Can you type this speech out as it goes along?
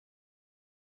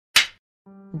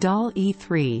DALL-E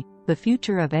 3, the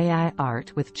future of AI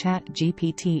art with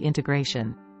ChatGPT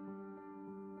integration.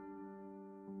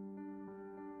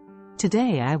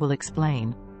 Today I will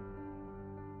explain.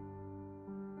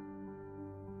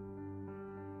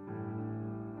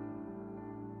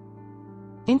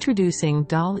 Introducing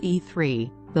DALL-E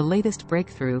 3, the latest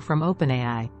breakthrough from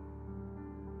OpenAI.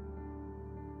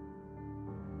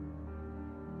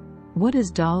 What is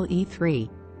DALL-E 3?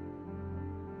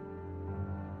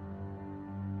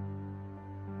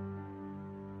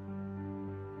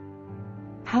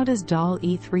 How does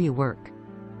DALL-E 3 work?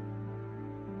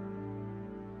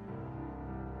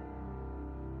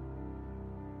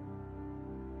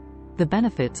 The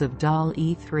benefits of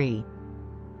DALL-E 3.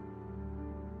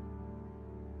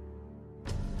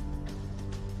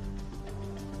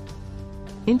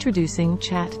 Introducing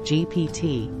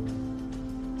ChatGPT.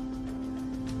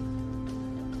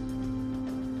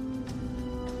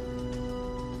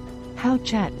 How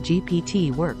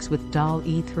ChatGPT works with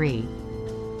DALL-E 3.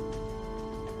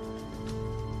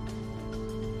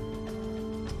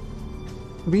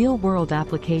 Real-world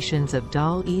applications of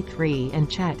DALL-E 3 and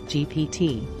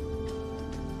ChatGPT.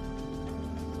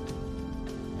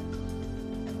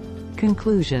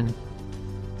 Conclusion.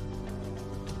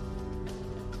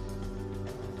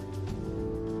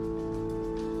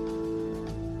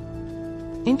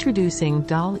 Introducing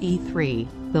DALL-E 3,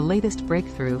 the latest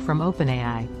breakthrough from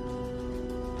OpenAI.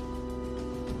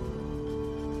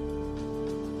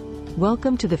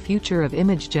 Welcome to the future of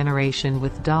image generation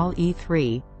with DALL-E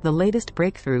 3, the latest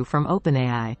breakthrough from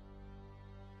OpenAI.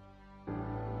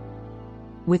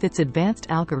 With its advanced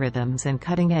algorithms and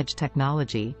cutting-edge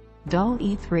technology,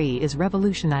 DALL-E 3 is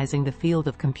revolutionizing the field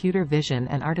of computer vision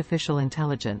and artificial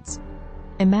intelligence.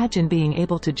 Imagine being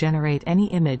able to generate any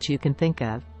image you can think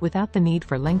of, without the need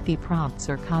for lengthy prompts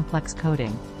or complex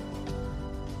coding.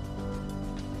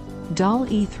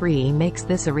 DALL-E 3 makes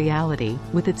this a reality,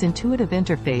 with its intuitive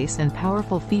interface and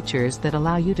powerful features that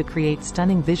allow you to create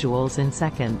stunning visuals in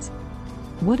seconds.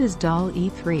 What is DALL-E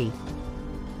 3?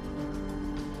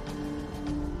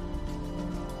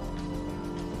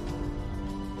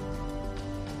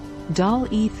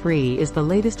 DALL-E 3 is the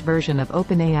latest version of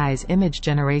OpenAI's image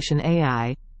generation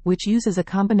AI, which uses a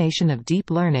combination of deep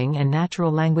learning and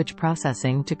natural language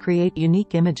processing to create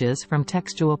unique images from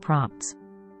textual prompts.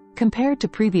 Compared to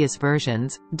previous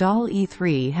versions, DALL-E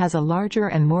 3 has a larger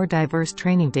and more diverse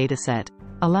training dataset,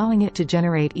 allowing it to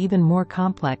generate even more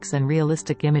complex and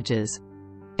realistic images.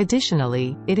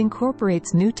 Additionally, it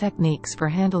incorporates new techniques for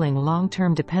handling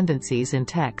long-term dependencies in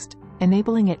text,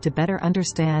 enabling it to better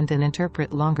understand and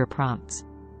interpret longer prompts.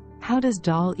 How does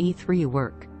DALL-E 3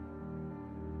 work?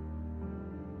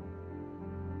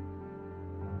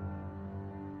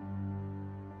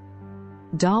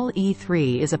 DALL-E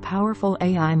 3 is a powerful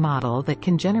AI model that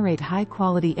can generate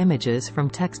high-quality images from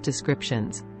text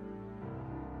descriptions.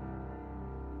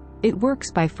 It works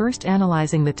by first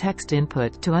analyzing the text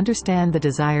input to understand the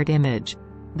desired image,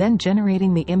 then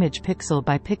generating the image pixel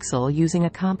by pixel using a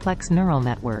complex neural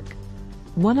network.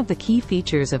 One of the key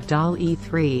features of DALL-E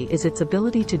 3 is its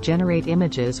ability to generate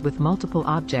images with multiple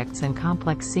objects and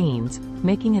complex scenes,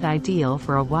 making it ideal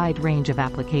for a wide range of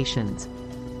applications.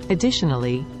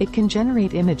 Additionally, it can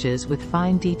generate images with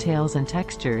fine details and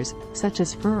textures, such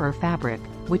as fur or fabric,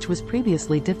 which was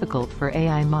previously difficult for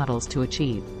AI models to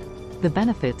achieve. The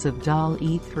benefits of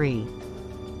DALL-E 3.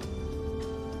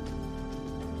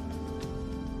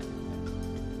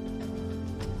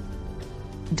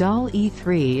 DALL-E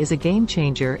 3 is a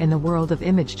game-changer in the world of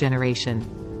image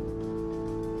generation.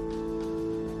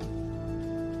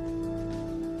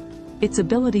 Its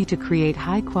ability to create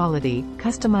high-quality,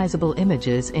 customizable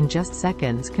images in just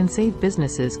seconds can save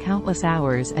businesses countless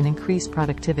hours and increase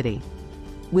productivity.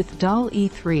 With DALL-E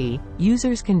 3,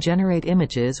 users can generate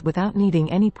images without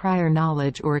needing any prior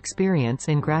knowledge or experience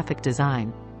in graphic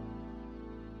design.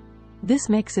 This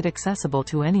makes it accessible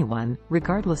to anyone,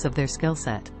 regardless of their skill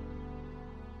set.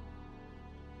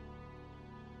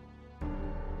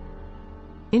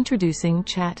 Introducing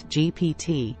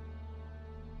ChatGPT.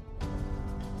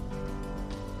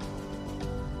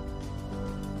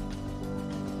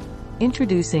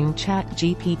 Introducing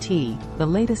ChatGPT, the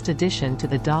latest addition to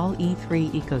the DALL-E 3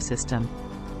 ecosystem.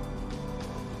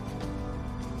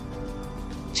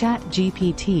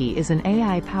 ChatGPT is an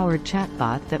AI-powered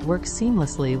chatbot that works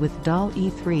seamlessly with DALL-E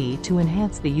 3 to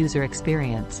enhance the user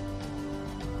experience.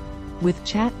 With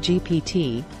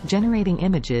ChatGPT, generating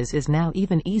images is now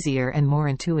even easier and more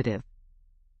intuitive.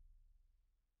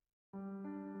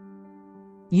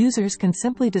 Users can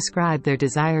simply describe their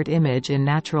desired image in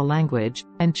natural language,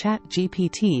 and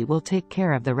ChatGPT will take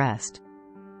care of the rest.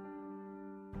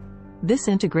 This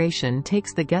integration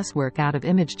takes the guesswork out of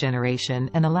image generation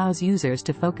and allows users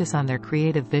to focus on their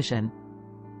creative vision.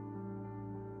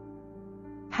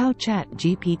 How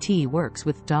ChatGPT works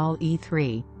with DALL-E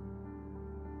 3.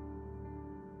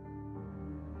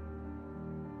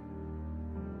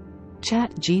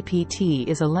 ChatGPT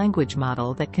is a language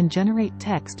model that can generate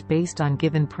text based on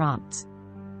given prompts.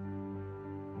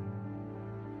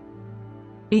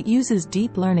 It uses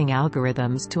deep learning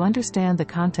algorithms to understand the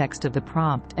context of the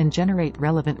prompt and generate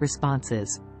relevant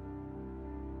responses.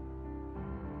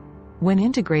 When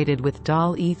integrated with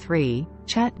DALL-E 3,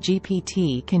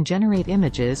 ChatGPT can generate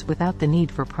images without the need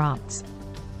for prompts.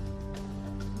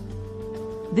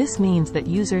 This means that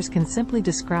users can simply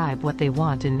describe what they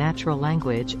want in natural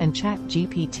language and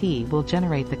ChatGPT will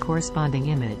generate the corresponding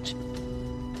image.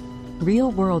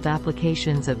 Real-world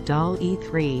applications of DALL-E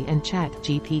 3 and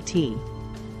ChatGPT.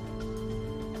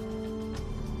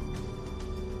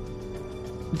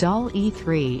 DALL-E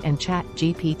 3 and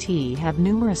ChatGPT have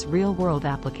numerous real-world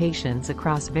applications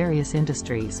across various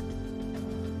industries.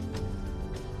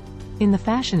 In the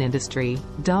fashion industry,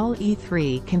 DALL-E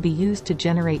 3 can be used to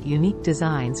generate unique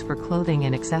designs for clothing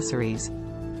and accessories.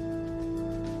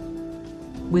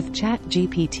 With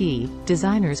ChatGPT,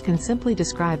 designers can simply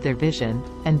describe their vision,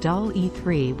 and DALL-E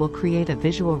 3 will create a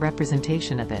visual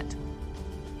representation of it.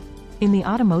 In the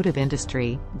automotive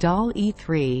industry, DALL-E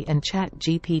 3 and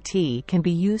ChatGPT can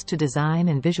be used to design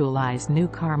and visualize new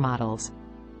car models.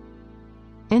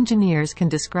 Engineers can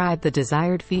describe the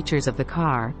desired features of the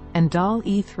car, and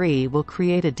DALL-E 3 will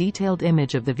create a detailed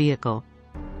image of the vehicle.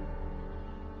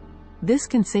 This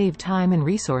can save time and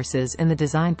resources in the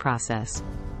design process.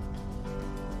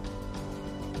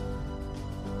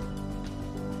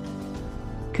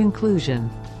 Conclusion.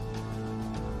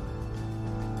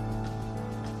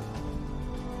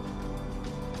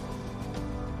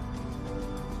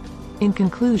 In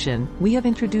conclusion, we have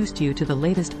introduced you to the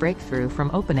latest breakthrough from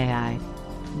OpenAI,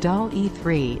 DALL-E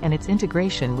 3 and its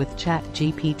integration with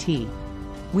ChatGPT.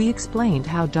 We explained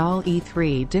how DALL-E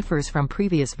 3 differs from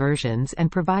previous versions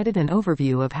and provided an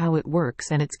overview of how it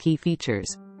works and its key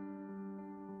features.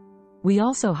 We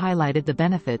also highlighted the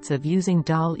benefits of using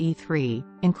DALL-E 3,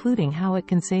 including how it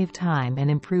can save time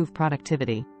and improve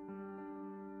productivity.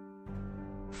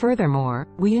 Furthermore,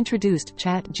 we introduced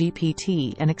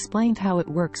ChatGPT and explained how it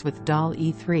works with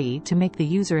DALL-E 3 to make the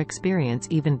user experience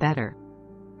even better.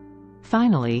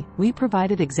 Finally, we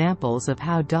provided examples of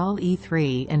how DALL-E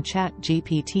 3 and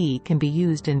ChatGPT can be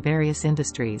used in various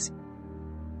industries.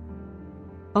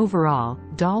 Overall,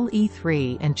 DALL-E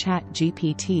 3 and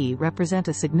ChatGPT represent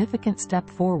a significant step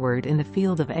forward in the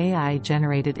field of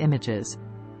AI-generated images.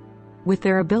 With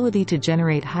their ability to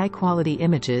generate high-quality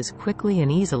images quickly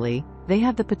and easily, they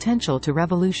have the potential to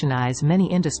revolutionize many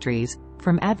industries,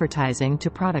 from advertising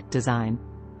to product design.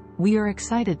 We are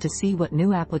excited to see what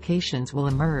new applications will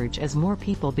emerge as more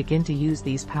people begin to use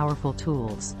these powerful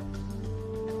tools.